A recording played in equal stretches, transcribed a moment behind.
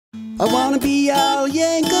I wanna be Al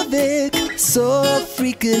Yankovic, so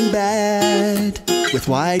freaking bad, with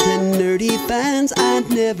white and nerdy fans I'd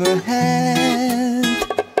never had.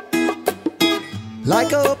 Like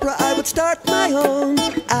Oprah, I would start my own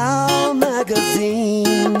Al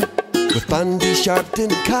magazine, with Bundy, Sharpton,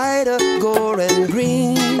 Kaida, Gore, and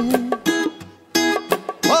Green.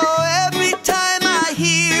 Oh, every time I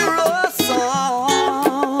hear a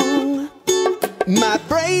song, my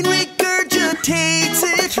brain regurgitates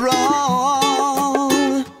it wrong.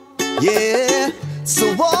 Yeah,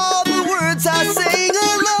 so all the words I sing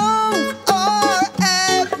along are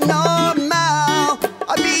abnormal.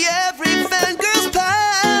 I'd be every fangirl's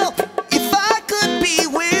pal if I could be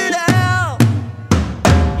Weird Al.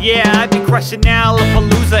 Yeah, I'd be crushing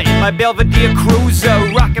Alapalooza in my Belvedere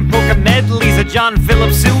Cruiser, rockin' polka medleys of John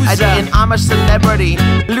Philip Sousa. I'd be an Amish celebrity,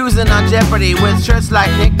 losing on Jeopardy, with shirts like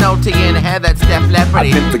Nick Nolte and hair that's Def Leppard. I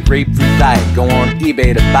pimped the grapefruit diet, go on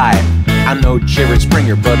eBay to buy it. I know Jerry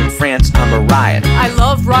Springer, but in France I'm a riot. I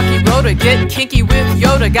love Rocky Road, get kinky with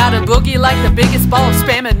Yoda. Got a boogie like the biggest ball of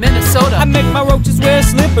spam in Minnesota. I make my roaches wear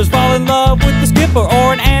slippers, fall in love with the skipper,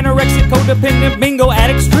 or an anorexic, codependent, bingo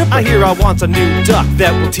addict stripper. I hear I want a new duck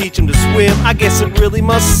that will teach him to swim. I guess it really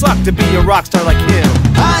must suck to be a rock star like him.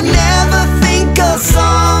 I never think a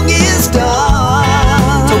song is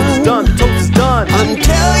done. Toast is done, toast is done.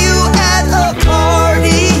 Until you add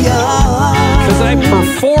accordion. Cause I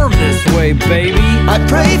perform this way, baby. I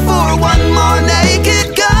pray for one more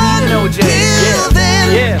naked gun. Till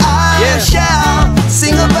then I shall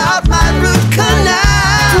sing about my root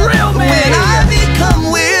canal. When I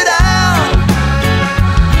become Weird Al.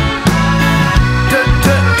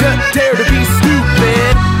 Dare to be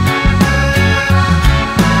stupid.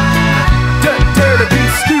 Dare to be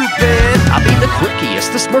stupid. I'll be the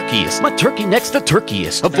quirkiest, the smirkiest, my turkey next to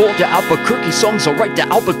turkeyest. Of all the Albuquerque songs, I'll write the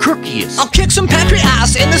Albuquerqueiest. I'll kick some pantry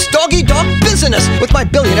ass in this doggy dog business with my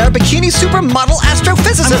billionaire bikini supermodel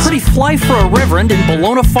astrophysicist. I'm pretty fly for a reverend in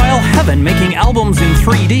Bologna-file heaven, making albums in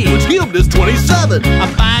 3D. Which him is 27.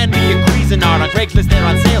 I'm buying me a Cuisinart on Craigslist, they're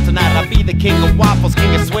on sale tonight. I'll be the king of waffles,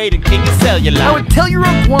 king of suede, and king of celluloid. I would tell your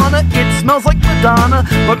iguana it smells like Madonna,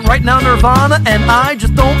 but right now Nirvana, and I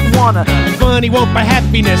just don't wanna. And money won't buy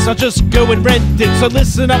happiness, I'll just go and rent it. So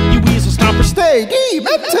listen up, you weasel stompers, stay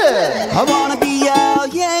demented. I wanna be Al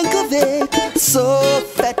Yankovic, so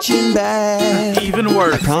fetching back. Even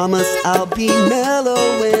worse. I promise I'll be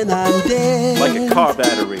mellow when I'm dead. Like a car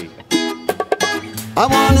battery. I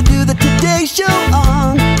wanna do the Today Show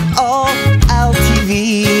on all Al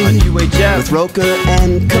TV. On UHF. With Roker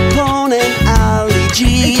and Capone and Ali G.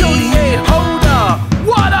 Hey, hold up,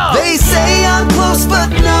 what up? They say I'm close but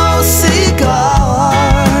no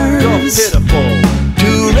cigars. You're pitiful.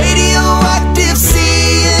 To radioactive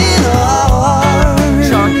CNRs.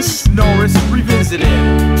 Chuck Norris revisited.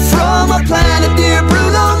 From a planet near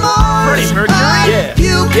Bruno Mars. Freddie Mercury? I'd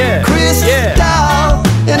puke Crystal.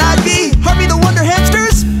 And I'd be Harvey the Wonder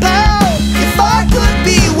Hamster's pal if I could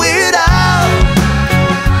be Weird Al.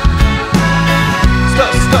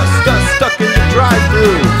 Stuck in the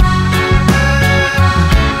drive-thru.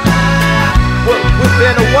 Whip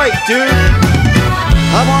and a white, dude.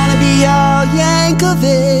 I wanna be Al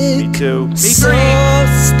Yankovic. Me too. So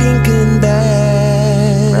stinking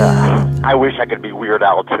bad. I wish I could be Weird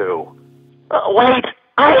Al too. Wait,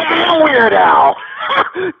 I am Weird Al.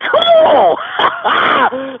 Cool.